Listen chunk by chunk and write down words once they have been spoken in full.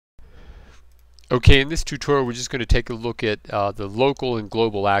Okay, in this tutorial we're just going to take a look at the local and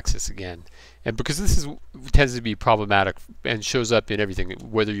global axis again. And because this tends to be problematic and shows up in everything,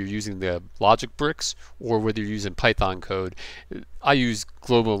 whether you're using the logic bricks or whether you're using Python code, I use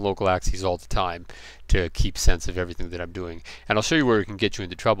global and local axes all the time to keep sense of everything that I'm doing. And I'll show you where it can get you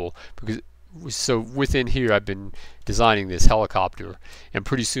into trouble, because so within here I've been designing this helicopter, and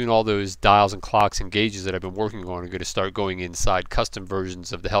pretty soon all those dials and clocks and gauges that I've been working on are going to start going inside custom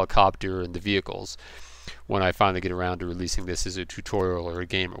versions of the helicopter and the vehicles when I finally get around to releasing this as a tutorial or a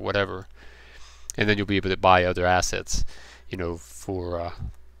game or whatever. And then you'll be able to buy other assets, you know, for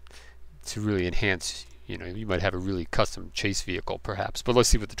to really enhance, you know, you might have a really custom chase vehicle perhaps. But let's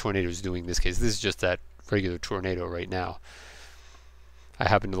see what the tornado is doing in this case. This is just that regular tornado right now. I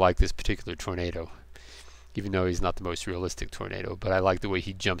happen to like this particular tornado, even though he's not the most realistic tornado, but I like the way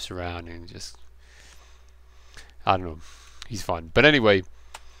he jumps around and just, I don't know, he's fun. But anyway,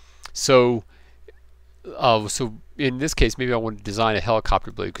 so in this case maybe I want to design a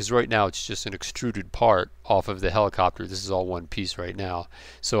helicopter blade, because right now it's just an extruded part off of the helicopter. This is all one piece right now.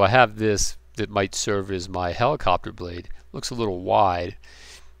 So I have this that might serve as my helicopter blade. Looks a little wide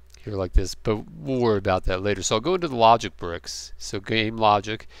here like this, but we'll worry about that later. So I'll go into the logic bricks, so game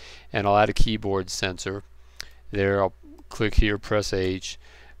logic, and I'll add a keyboard sensor. There, I'll click here, press H,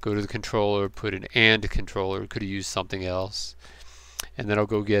 go to the controller, put an AND controller, could have used something else, and then I'll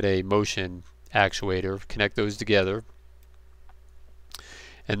go get a motion actuator, connect those together,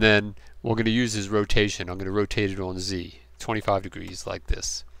 and then what we're going to use is rotation. I'm going to rotate it on Z, 25 degrees like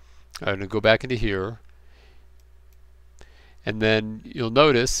this. I'm going to go back into here, and then you'll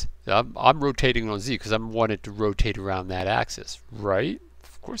notice I'm rotating on Z because I want it to rotate around that axis, right?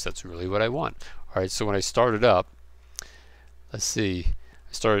 Of course, that's really what I want. Alright, so when I start it up, let's see,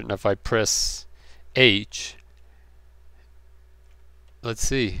 I start it, and if I press H, let's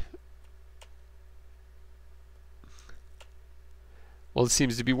see, well, it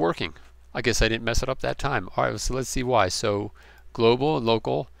seems to be working. I guess I didn't mess it up that time. Alright, so let's see why. So global and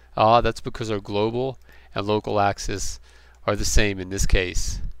local, that's because our global and local axis are the same in this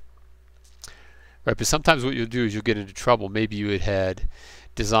case. Right, but sometimes what you'll do is you'll get into trouble. Maybe you had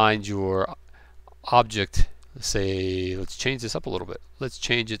designed your object, say, let's change this up a little bit. Let's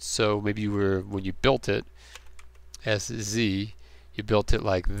change it so maybe you were, when you built it, SZ, you built it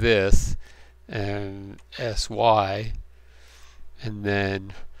like this, and SY, and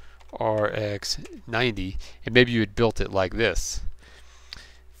then RX90, and maybe you had built it like this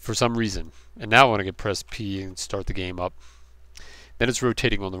for some reason. And now I want to press P and start the game up. Then it's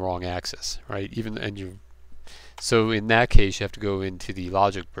rotating on the wrong axis, right? So in that case, you have to go into the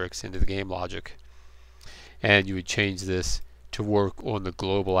logic bricks, into the game logic, and you would change this to work on the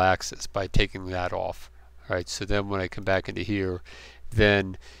global axis by taking that off. All right, so then when I come back into here,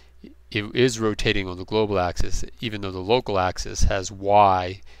 then it is rotating on the global axis, even though the local axis has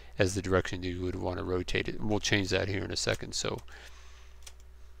Y as the direction you would want to rotate it. And we'll change that here in a second. So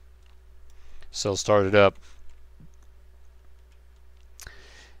I'll start it up,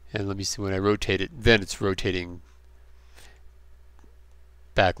 and let me see, when I rotate it, then it's rotating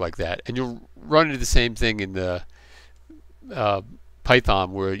back like that. And you'll run into the same thing in the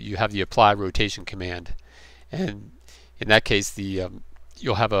Python, where you have the apply rotation command, and in that case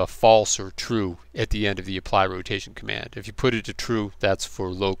you'll have a false or true at the end of the apply rotation command. If you put it to true, that's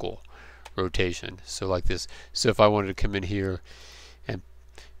for local rotation, so like this. So if I wanted to come in here and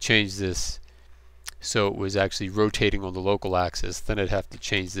change this so it was actually rotating on the local axis, then I'd have to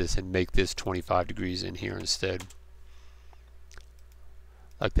change this and make this 25 degrees in here instead,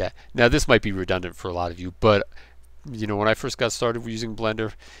 like that. Now this might be redundant for a lot of you, but you know, when I first got started using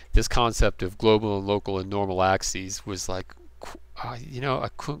Blender, this concept of global and local and normal axes was like, you know, I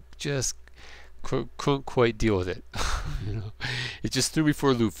couldn't quite deal with it. You know, it just threw me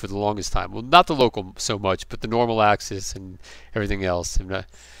for a loop for the longest time. Well, not the local so much, but the normal axis and everything else.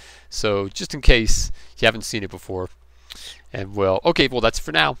 So just in case you haven't seen it before, and well, okay, well, that's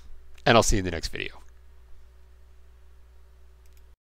for now, and I'll see you in the next video.